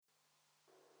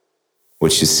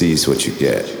What you see is what you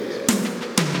get.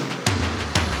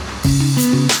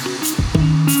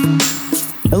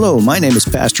 Hello, my name is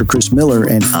Pastor Chris Miller,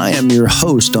 and I am your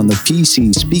host on the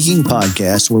PC Speaking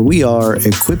Podcast, where we are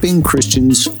equipping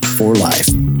Christians for life.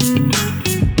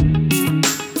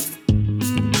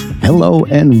 Hello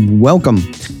and welcome.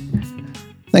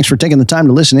 Thanks for taking the time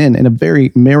to listen in, and a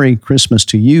very Merry Christmas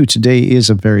to you. Today is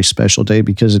a very special day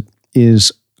because it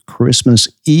is Christmas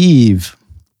Eve.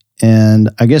 And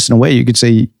I guess in a way you could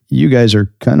say you guys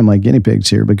are kind of my guinea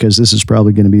pigs here, because this is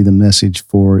probably going to be the message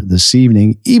for this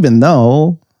evening, even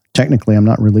though technically I'm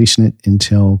not releasing it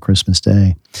until Christmas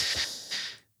Day.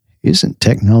 Isn't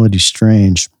technology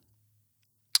strange?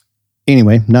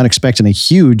 Anyway, not expecting a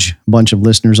huge bunch of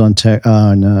listeners on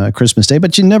Christmas Day,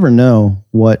 but you never know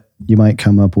what you might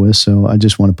come up with. So I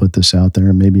just want to put this out there,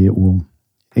 and maybe it will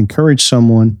encourage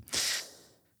someone.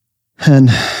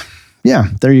 And yeah,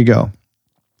 there you go.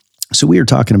 So we're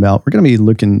going to be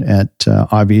looking at,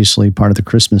 obviously, part of the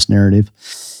Christmas narrative.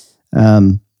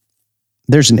 There's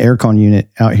an aircon unit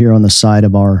out here on the side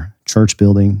of our church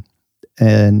building.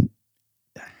 And,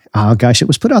 it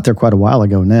was put out there quite a while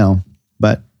ago now.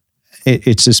 But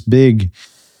it's this big,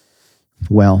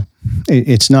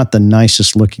 it's not the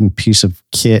nicest looking piece of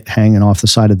kit hanging off the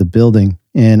side of the building.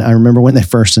 And I remember when they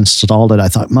first installed it, I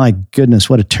thought, my goodness,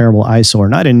 what a terrible eyesore.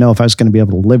 And I didn't know if I was going to be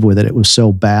able to live with it. It was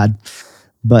so bad.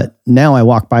 But now I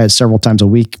walk by it several times a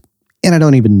week, and I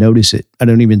don't even notice it. I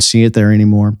don't even see it there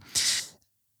anymore.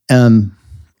 And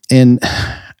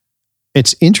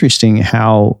it's interesting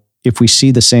how if we see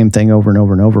the same thing over and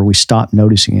over and over, we stop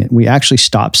noticing it. We actually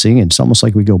stop seeing it. It's almost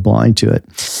like we go blind to it.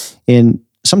 And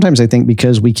sometimes I think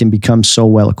because we can become so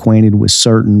well acquainted with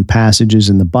certain passages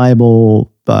in the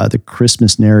Bible, the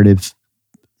Christmas narrative,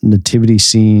 nativity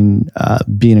scene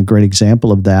being a great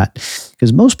example of that,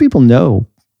 because most people know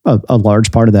a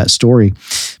large part of that story.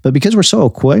 But because we're so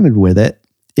acquainted with it,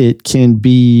 it can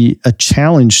be a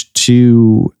challenge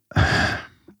to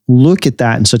look at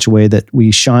that in such a way that we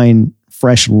shine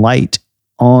fresh light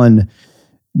on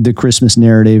the Christmas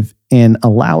narrative and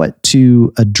allow it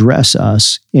to address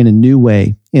us in a new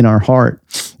way in our heart.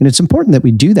 And it's important that we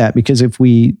do that, because if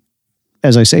we,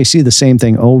 as I say, see the same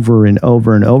thing over and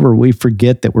over and over, we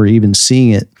forget that we're even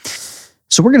seeing it.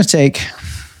 So we're going to take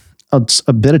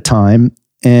a bit of time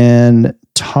and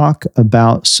talk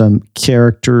about some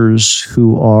characters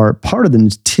who are part of the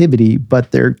nativity,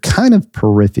 but they're kind of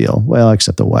peripheral. Well,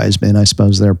 except the wise men, I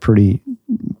suppose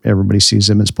everybody sees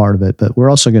them as part of it, but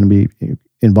we're also going to be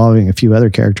involving a few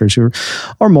other characters who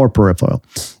are more peripheral.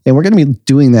 And we're going to be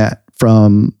doing that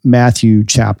from Matthew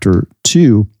chapter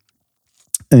 2.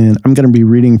 And I'm going to be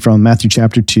reading from Matthew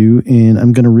chapter 2, and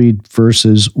I'm going to read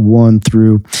verses 1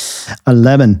 through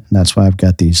 11. That's why I've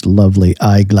got these lovely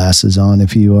eyeglasses on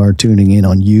if you are tuning in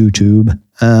on YouTube.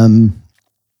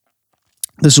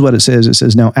 This is what it says. It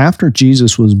says, "Now after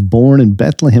Jesus was born in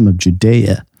Bethlehem of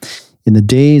Judea, in the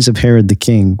days of Herod the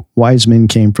king, wise men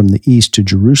came from the east to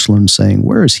Jerusalem, saying,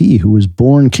 'Where is he who was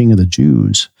born King of the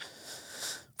Jews?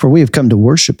 For we have come to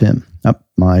worship him.'"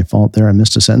 My fault there, I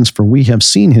missed a sentence. "For we have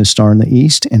seen his star in the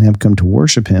east and have come to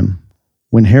worship him."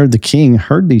 When Herod the king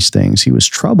heard these things, he was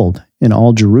troubled, and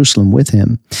all Jerusalem with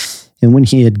him. And when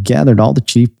he had gathered all the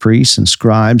chief priests and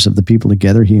scribes of the people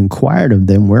together, he inquired of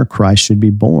them where Christ should be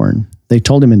born. They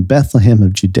told him, "In Bethlehem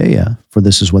of Judea, for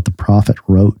this is what the prophet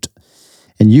wrote.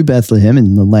 And you, Bethlehem,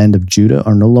 in the land of Judah,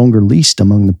 are no longer least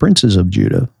among the princes of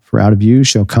Judah, for out of you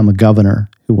shall come a governor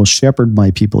who will shepherd my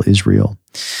people Israel."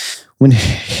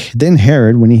 Then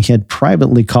Herod, when he had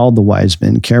privately called the wise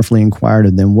men, carefully inquired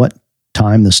of them what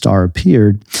time the star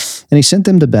appeared. And he sent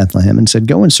them to Bethlehem and said,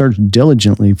 "Go and search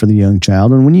diligently for the young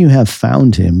child, and when you have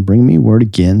found him, bring me word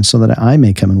again, so that I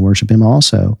may come and worship him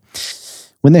also."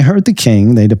 When they heard the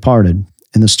king, they departed,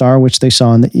 and the star which they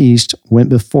saw in the east went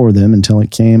before them until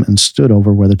it came and stood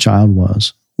over where the child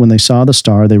was. When they saw the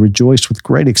star, they rejoiced with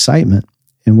great excitement.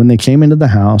 And when they came into the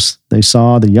house, they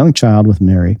saw the young child with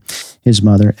Mary, his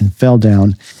mother, and fell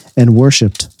down and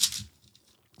worshipped.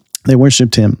 They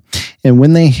worshipped him. And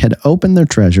when they had opened their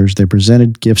treasures, they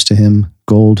presented gifts to him,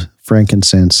 gold,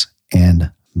 frankincense,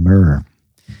 and myrrh.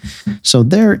 So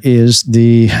there is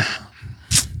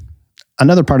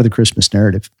another part of the Christmas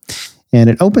narrative. And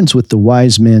it opens with the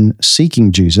wise men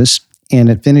seeking Jesus, and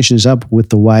it finishes up with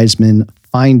the wise men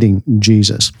finding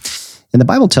Jesus. And the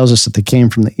Bible tells us that they came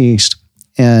from the east.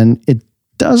 And it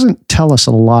doesn't tell us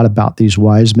a lot about these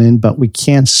wise men, but we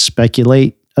can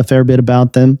speculate a fair bit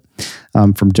about them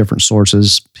from different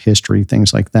sources, history,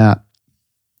 things like that.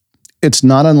 It's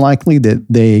not unlikely that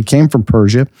they came from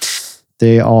Persia.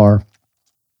 They are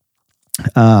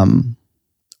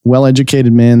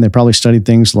well-educated men. They probably studied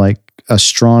things like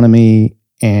astronomy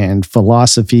and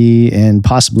philosophy and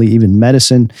possibly even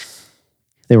medicine.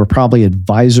 They were probably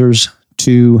advisors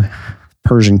to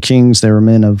Persian kings. They were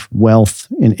men of wealth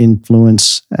and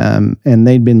influence, and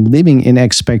they'd been living in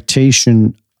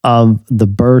expectation of the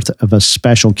birth of a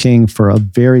special king for a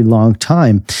very long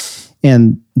time.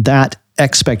 And that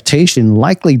expectation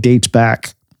likely dates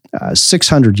back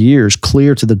 600 years,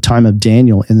 clear to the time of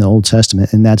Daniel in the Old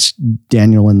Testament. And that's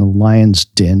Daniel in the lion's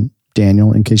den.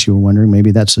 Daniel, in case you were wondering,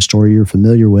 maybe that's the story you're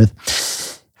familiar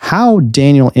with. How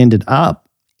Daniel ended up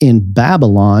in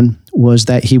Babylon was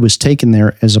that he was taken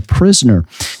there as a prisoner.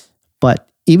 But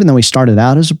even though he started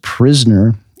out as a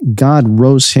prisoner, God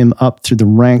rose him up through the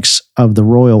ranks of the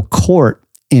royal court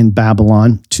in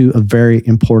Babylon to a very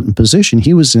important position.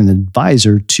 He was an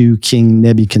advisor to King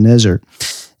Nebuchadnezzar.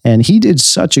 And he did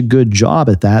such a good job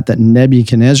at that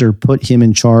Nebuchadnezzar put him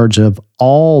in charge of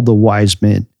all the wise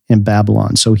men in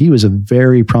Babylon. So he was a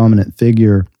very prominent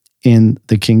figure in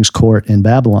the king's court in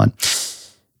Babylon.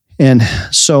 And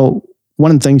so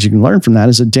one of the things you can learn from that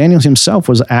is that Daniel himself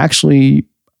was actually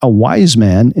a wise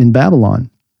man in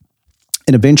Babylon.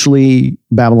 And eventually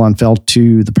Babylon fell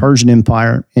to the Persian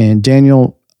Empire, and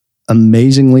Daniel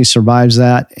amazingly survives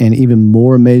that, and even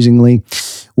more amazingly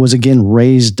was again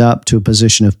raised up to a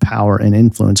position of power and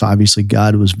influence. Obviously,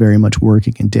 God was very much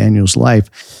working in Daniel's life.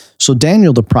 So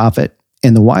Daniel the prophet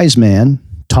and the wise man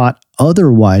taught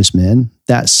other wise men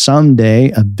that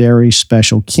someday a very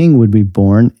special king would be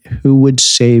born who would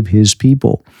save his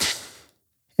people.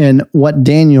 And what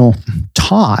Daniel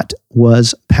taught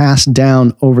was passed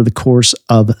down over the course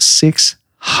of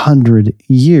 600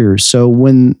 years. So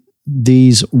when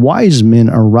these wise men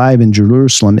arrive in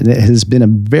Jerusalem, and it has been a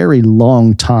very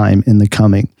long time in the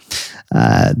coming.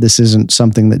 This isn't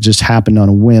something that just happened on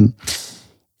a whim.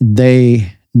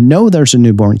 They know there's a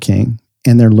newborn king,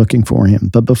 and they're looking for him.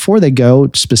 But before they go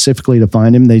specifically to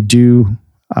find him, they do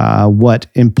what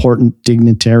important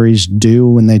dignitaries do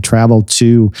when they travel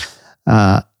to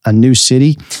a new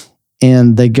city,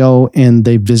 and they go and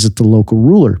they visit the local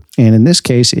ruler. And in this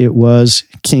case, it was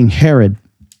King Herod.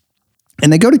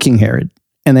 And they go to King Herod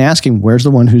and they ask him, where's the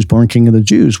one who's born king of the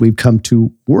Jews? We've come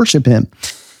to worship him.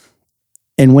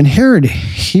 And when Herod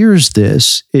hears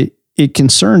this, it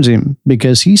concerns him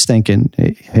because he's thinking,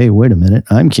 hey, wait a minute,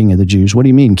 I'm king of the Jews. What do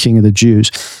you mean king of the Jews?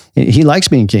 He likes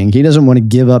being king. He doesn't want to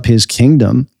give up his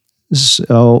kingdom.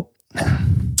 So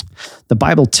the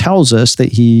Bible tells us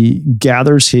that he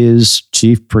gathers his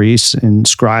chief priests and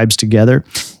scribes together,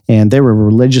 and they were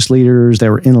religious leaders. They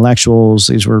were intellectuals.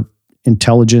 These were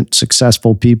intelligent,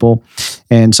 successful people.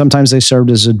 And sometimes they served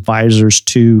as advisors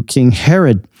to King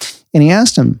Herod. And he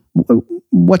asked him,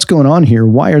 what's going on here?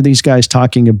 Why are these guys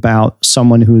talking about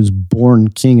someone who is born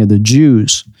king of the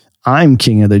Jews? I'm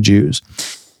king of the Jews.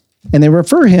 And they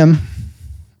refer him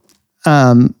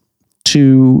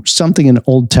to something an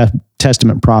Old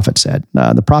Testament prophet said,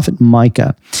 the prophet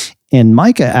Micah. And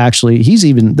Micah actually,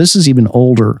 this is even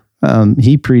older.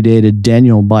 He predated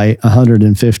Daniel by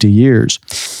 150 years.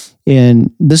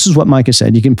 And this is what Micah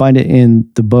said. You can find it in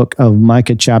the book of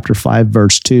Micah chapter 5,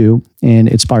 verse 2, and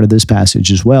it's part of this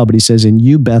passage as well. But he says, and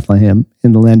you, Bethlehem,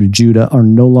 in the land of Judah, are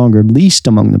no longer least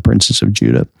among the princes of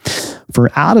Judah. For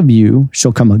out of you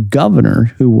shall come a governor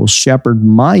who will shepherd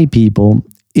my people,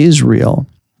 Israel.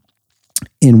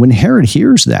 And when Herod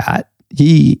hears that,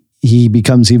 he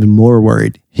becomes even more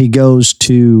worried. He goes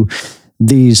to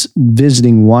these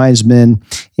visiting wise men,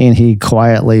 and he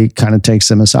quietly kind of takes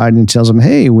them aside and tells them,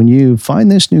 hey, when you find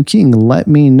this new king, let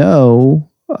me know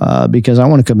because I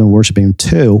want to come and worship him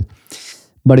too.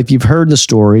 But if you've heard the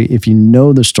story, if you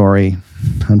know the story,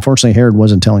 unfortunately, Herod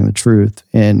wasn't telling the truth,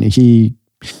 and he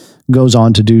goes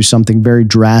on to do something very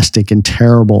drastic and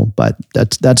terrible. But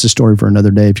that's a story for another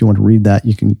day. If you want to read that,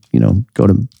 you can go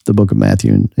to the book of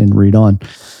Matthew and read on.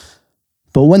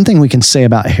 But one thing we can say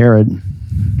about Herod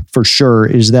for sure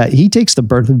is that he takes the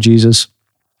birth of Jesus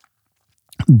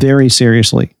very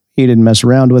seriously. He didn't mess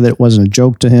around with it. It wasn't a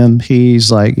joke to him.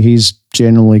 He's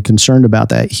genuinely concerned about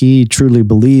that. He truly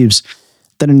believes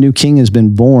that a new king has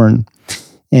been born.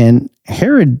 And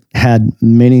Herod had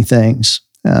many things.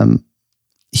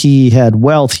 He had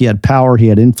wealth, he had power, he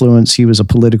had influence, he was a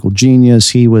political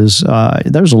genius. There's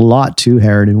a lot to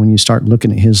Herod when you start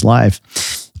looking at his life.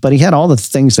 But he had all the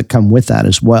things that come with that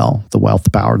as well, the wealth,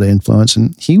 the power, the influence.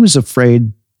 And he was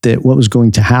afraid that what was going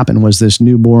to happen was this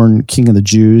newborn king of the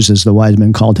Jews, as the wise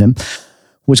men called him,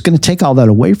 was going to take all that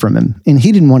away from him. And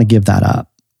he didn't want to give that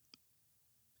up.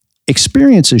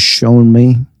 Experience has shown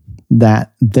me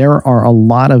that there are a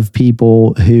lot of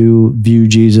people who view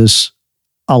Jesus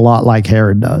a lot like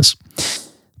Herod does.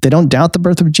 They don't doubt the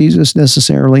birth of Jesus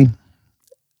necessarily,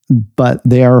 but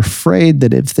they are afraid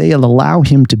that if they allow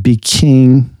him to be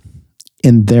king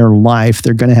in their life,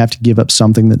 they're going to have to give up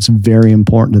something that's very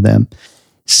important to them,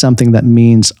 something that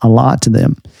means a lot to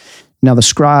them. Now, the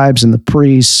scribes and the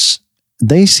priests,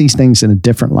 they see things in a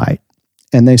different light.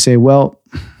 And they say, well,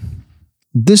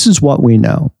 this is what we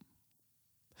know.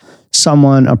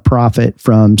 Someone, a prophet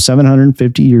from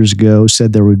 750 years ago,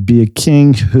 said there would be a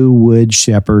king who would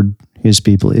shepherd his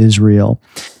people, Israel.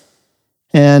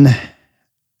 And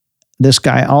this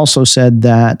guy also said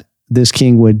that this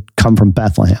king would come from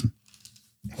Bethlehem.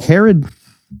 Herod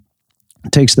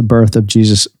takes the birth of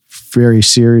Jesus very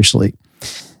seriously.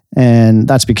 And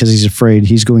that's because he's afraid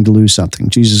he's going to lose something.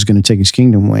 Jesus is going to take his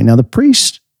kingdom away. Now, the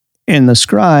priests and the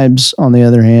scribes, on the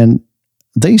other hand,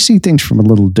 they see things from a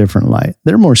little different light.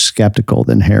 They're more skeptical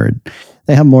than Herod.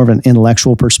 They have more of an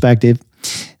intellectual perspective.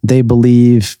 They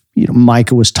believe,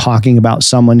 Micah was talking about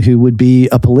someone who would be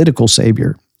a political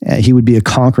savior. He would be a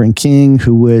conquering king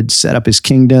who would set up his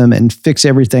kingdom and fix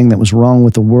everything that was wrong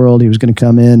with the world. He was going to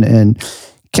come in and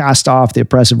cast off the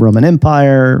oppressive Roman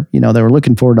Empire. They were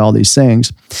looking forward to all these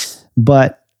things.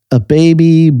 But a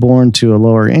baby born to a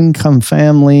lower income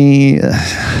family,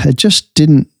 it just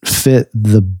didn't fit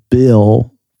the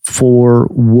bill for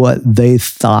what they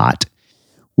thought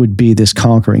would be this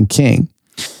conquering king.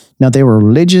 Now, they were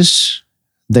religious,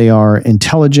 they are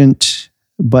intelligent,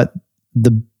 but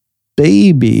the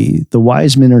baby the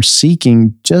wise men are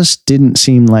seeking just didn't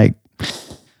seem like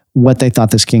what they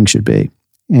thought this king should be.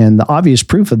 And the obvious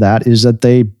proof of that is that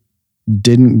they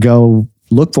didn't go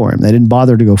look for him. They didn't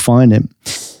bother to go find him.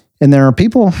 And there are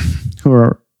people who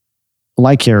are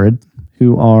like Herod,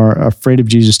 who are afraid of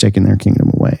Jesus taking their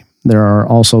kingdom away. There are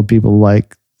also people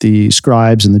like the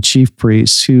scribes and the chief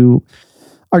priests who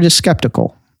are just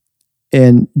skeptical.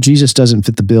 And Jesus doesn't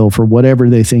fit the bill for whatever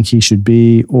they think he should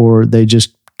be, or they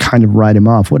just kind of write him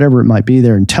off, whatever it might be.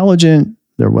 They're intelligent,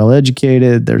 they're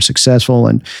well-educated, they're successful,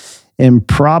 and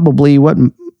probably what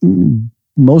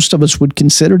most of us would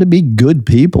consider to be good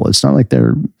people. It's not like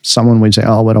they're someone would say,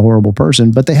 oh, what a horrible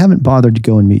person, but they haven't bothered to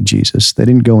go and meet Jesus. They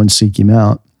didn't go and seek him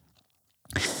out.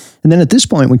 And then at this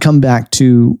point, we come back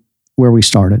to where we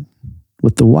started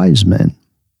with the wise men.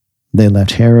 They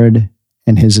left Herod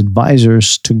and his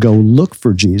advisors to go look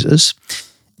for Jesus.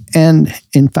 And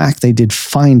in fact, they did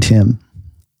find him.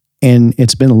 And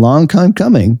it's been a long time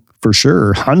coming, for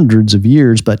sure, hundreds of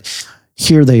years, but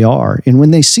here they are. And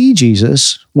when they see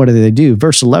Jesus, what do?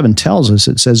 Verse 11 tells us,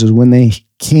 it says, is when they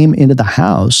came into the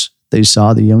house, they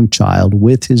saw the young child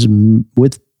with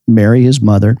Mary, his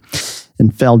mother,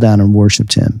 and fell down and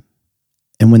worshiped him.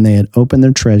 And when they had opened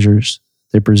their treasures,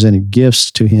 they presented gifts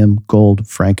to him, gold,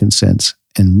 frankincense,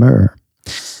 and myrrh.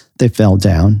 They fell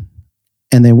down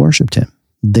and they worshiped him.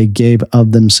 They gave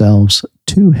of themselves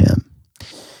to him.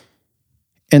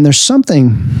 And there's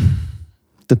something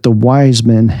that the wise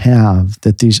men have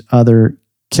that these other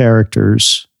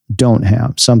characters don't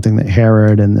have, something that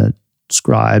Herod and the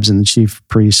scribes and the chief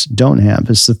priests don't have.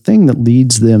 It's the thing that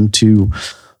leads them to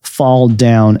fall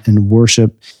down and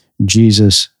worship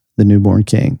Jesus, the newborn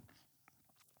king.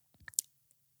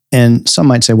 And some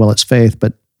might say, well, it's faith,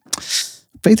 but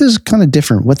faith is kind of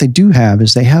different. What they do have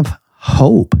is they have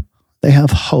hope. They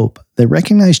have hope. They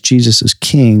recognize Jesus as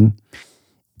king,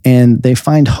 and they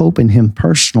find hope in him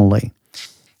personally.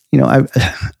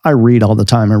 I read all the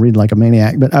time. I read like a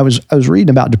maniac, but I was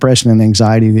reading about depression and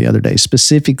anxiety the other day,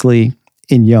 specifically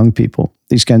in young people.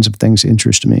 These kinds of things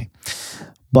interest me.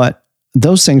 But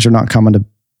those things are not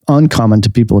uncommon to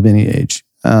people of any age.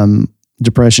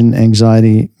 Depression,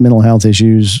 anxiety, mental health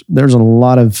issues. There's a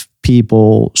lot of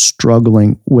people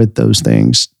struggling with those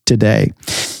things today.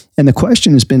 And the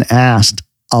question has been asked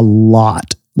a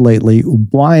lot lately,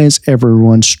 why is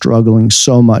everyone struggling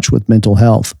so much with mental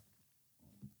health?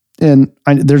 And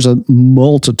there's a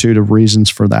multitude of reasons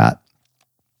for that.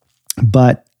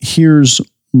 But here's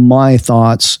my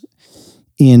thoughts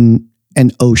in an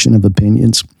ocean of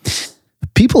opinions.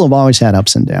 People have always had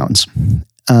ups and downs.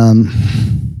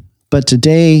 But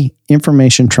today,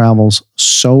 information travels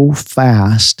so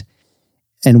fast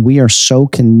and we are so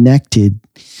connected.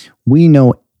 We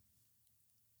know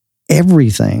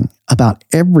everything about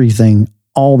everything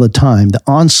all the time. The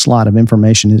onslaught of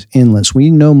information is endless.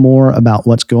 We know more about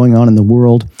what's going on in the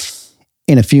world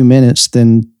in a few minutes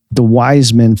than the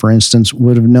wise men, for instance,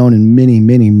 would have known in many,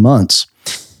 many months.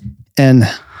 And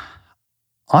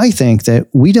I think that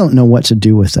we don't know what to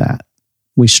do with that.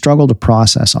 We struggle to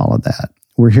process all of that.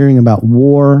 We're hearing about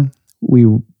war. We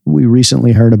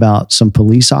recently heard about some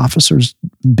police officers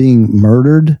being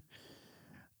murdered.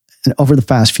 And over the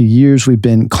past few years, we've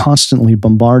been constantly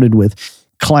bombarded with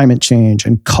climate change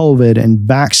and COVID and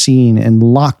vaccine and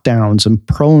lockdowns and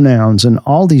pronouns and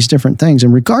all these different things.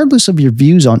 And regardless of your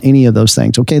views on any of those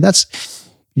things, okay, that's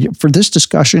for this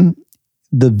discussion,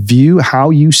 the view,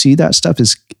 how you see that stuff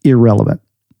is irrelevant.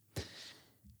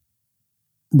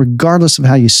 Regardless of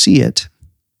how you see it,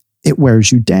 it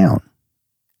wears you down.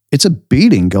 It's a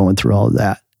beating going through all of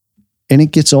that. And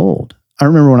it gets old. I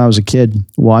remember when I was a kid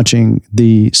watching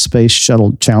the Space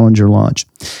Shuttle Challenger launch.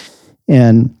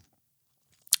 And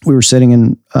we were sitting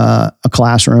in a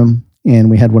classroom,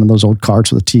 and we had one of those old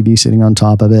carts with a TV sitting on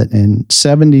top of it. And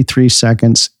 73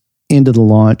 seconds into the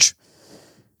launch,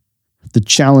 the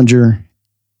Challenger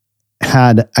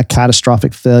had a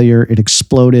catastrophic failure. It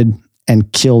exploded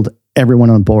and killed everyone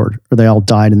on board, or they all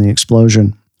died in the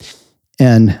explosion.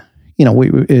 And, you know, we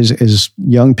as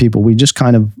young people, we just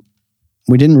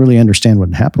we didn't really understand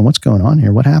what happened. What's going on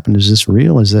here? What happened? Is this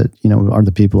real? Is it, you know, are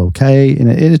the people okay? And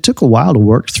it took a while to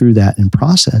work through that and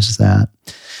process that.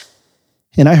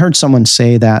 And I heard someone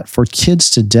say that for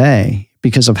kids today,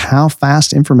 because of how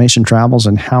fast information travels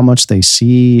and how much they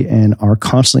see and are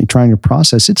constantly trying to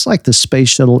process, it's like the space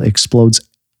shuttle explodes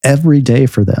every day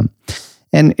for them.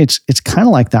 And it's kind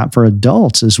of like that for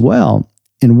adults as well.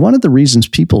 And one of the reasons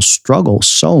people struggle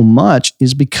so much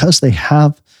is because they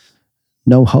have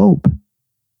no hope.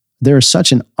 There is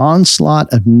such an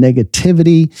onslaught of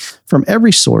negativity from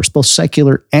every source, both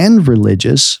secular and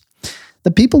religious,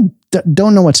 that people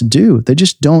don't know what to do. They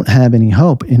just don't have any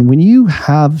hope. And when you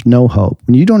have no hope,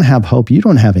 when you don't have hope, you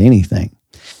don't have anything.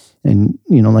 And,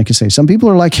 you know, like I say, some people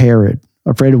are like Herod,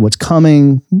 afraid of what's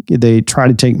coming. They try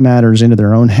to take matters into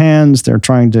their own hands. They're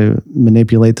trying to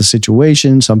manipulate the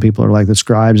situation. Some people are like the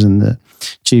scribes and the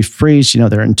chief priests. You know,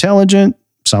 they're intelligent.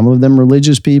 Some of them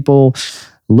religious people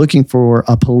looking for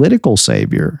a political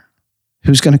savior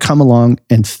who's going to come along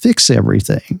and fix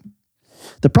everything.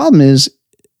 The problem is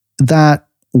that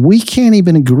we can't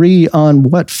even agree on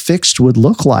what fixed would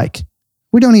look like.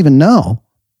 We don't even know.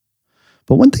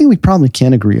 But one thing we probably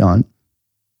can agree on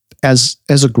as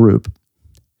a group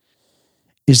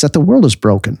is that the world is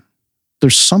broken.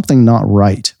 There's something not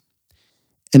right.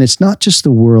 And it's not just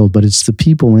the world, but it's the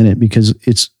people in it, because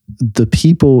it's the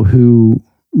people who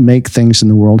make things in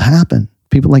the world happen.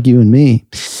 People like you and me.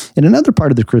 In another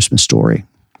part of the Christmas story,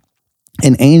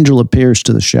 an angel appears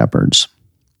to the shepherds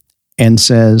and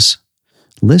says,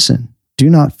 "Listen, do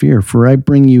not fear, for I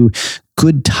bring you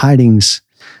good tidings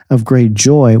of great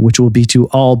joy, which will be to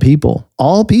all people."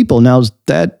 All people. Now,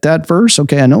 that verse,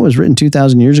 okay, I know it was written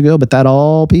 2,000 years ago, but that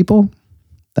all people,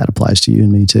 that applies to you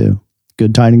and me too.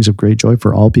 Good tidings of great joy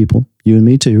for all people, you and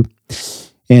me too.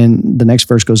 And the next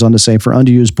verse goes on to say, "For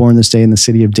unto you is born this day in the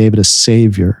city of David a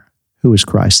Savior, who is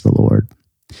Christ the Lord."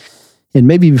 And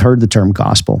maybe you've heard the term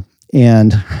gospel.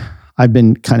 And I've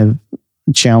been kind of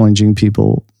challenging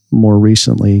people more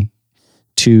recently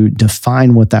to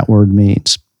define what that word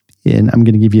means. And I'm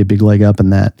going to give you a big leg up in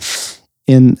that.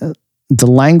 In the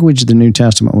language the New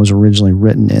Testament was originally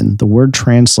written in, the word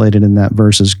translated in that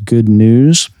verse is good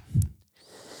news.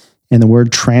 And the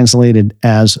word translated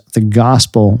as the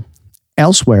gospel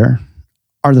elsewhere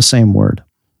are the same word.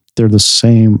 They're the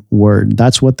same word.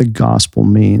 That's what the gospel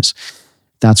means.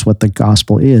 That's what the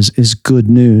gospel is good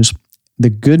news. The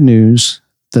good news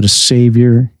that a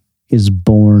Savior is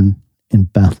born in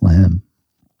Bethlehem.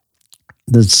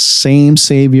 The same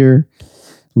Savior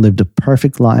lived a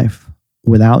perfect life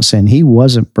without sin. He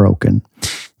wasn't broken.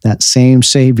 That same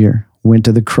Savior went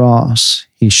to the cross.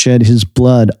 He shed his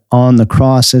blood on the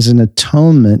cross as an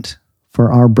atonement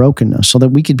for our brokenness so that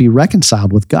we could be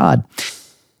reconciled with God.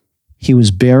 He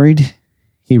was buried.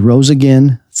 He rose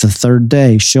again the third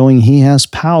day, showing he has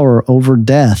power over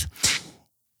death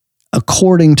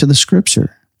according to the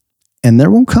scripture. And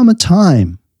there will come a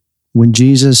time when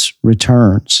Jesus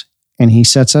returns and he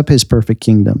sets up his perfect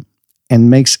kingdom and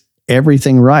makes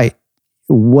everything right.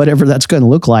 Whatever that's going to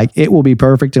look like, it will be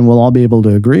perfect and we'll all be able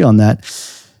to agree on that.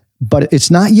 But it's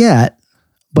not yet,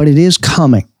 but it is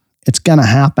coming. It's going to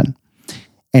happen.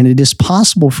 And it is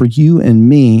possible for you and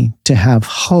me to have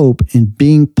hope in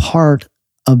being part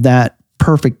of that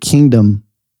perfect kingdom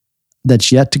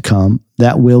that's yet to come,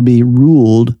 that will be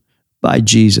ruled by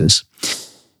Jesus.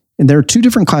 And there are two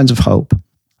different kinds of hope.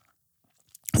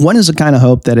 One is a kind of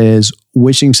hope that is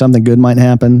wishing something good might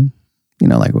happen. You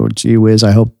know, like, oh, gee whiz,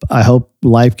 I hope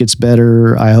life gets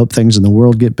better. I hope things in the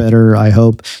world get better. I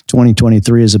hope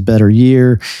 2023 is a better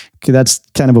year. That's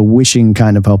kind of a wishing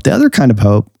kind of hope. The other kind of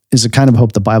hope is the kind of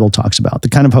hope the Bible talks about, the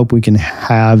kind of hope we can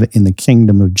have in the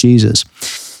kingdom of Jesus.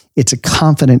 It's a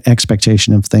confident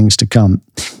expectation of things to come.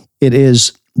 It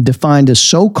is defined as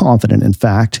so confident, in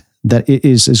fact, that it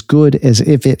is as good as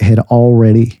if it had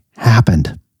already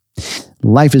happened.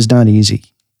 Life is not easy.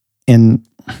 And,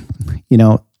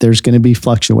 there's going to be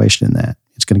fluctuation in that.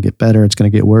 It's going to get better. It's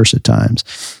going to get worse at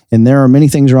times. And there are many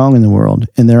things wrong in the world.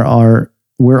 And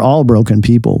we're all broken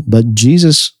people, but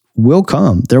Jesus will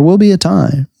come. There will be a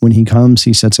time when he comes,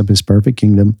 he sets up his perfect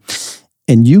kingdom,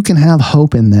 and you can have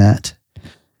hope in that,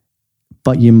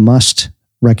 but you must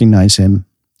recognize him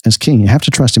as king. You have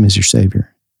to trust him as your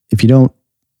savior. If you don't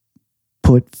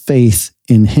put faith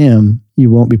in him,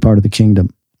 you won't be part of the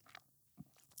kingdom.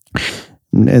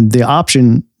 And the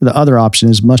other option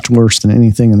is much worse than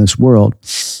anything in this world.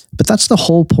 But that's the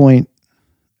whole point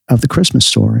of the Christmas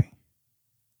story.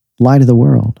 Light of the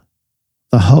world,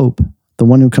 the hope, the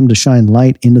one who come to shine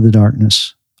light into the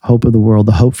darkness, hope of the world,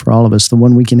 the hope for all of us, the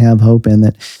one we can have hope in,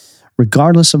 that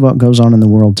regardless of what goes on in the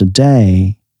world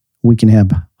today, we can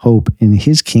have hope in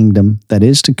his kingdom that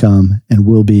is to come and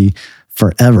will be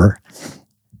forever.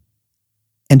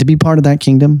 And to be part of that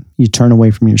kingdom, you turn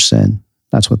away from your sin.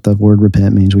 That's what the word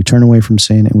repent means. We turn away from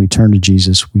sin and we turn to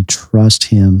Jesus. We trust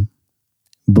him,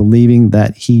 believing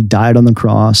that he died on the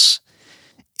cross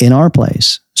in our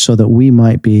place so that we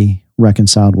might be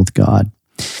reconciled with God.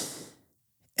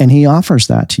 And he offers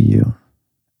that to you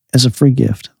as a free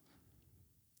gift.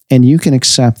 And you can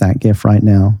accept that gift right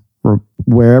now. Or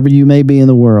wherever you may be in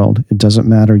the world, it doesn't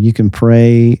matter. You can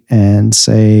pray and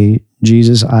say,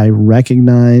 Jesus, I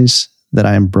recognize that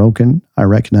I am broken. I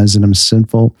recognize that I'm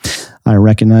sinful. I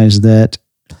recognize that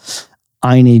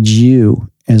I need you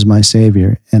as my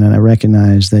Savior. And I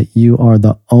recognize that you are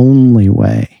the only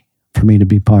way for me to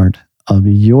be part of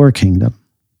your kingdom.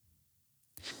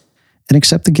 And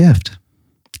accept the gift.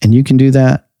 And you can do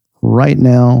that right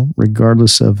now,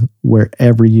 regardless of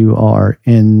wherever you are.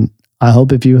 And I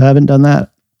hope if you haven't done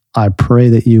that, I pray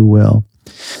that you will.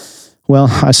 Well,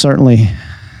 I certainly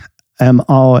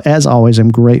as always,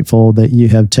 I'm grateful that you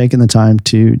have taken the time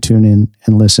to tune in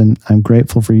and listen. I'm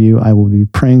grateful for you. I will be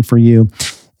praying for you.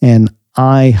 And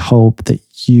I hope that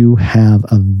you have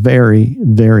a very,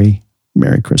 very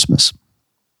Merry Christmas.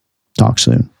 Talk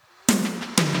soon.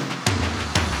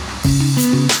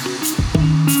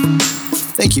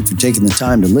 Thank you for taking the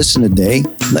time to listen today.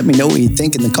 Let me know what you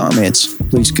think in the comments.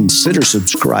 Please consider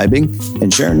subscribing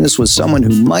and sharing this with someone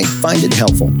who might find it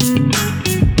helpful.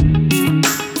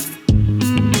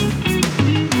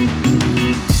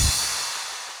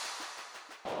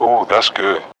 Oh, that's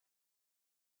good.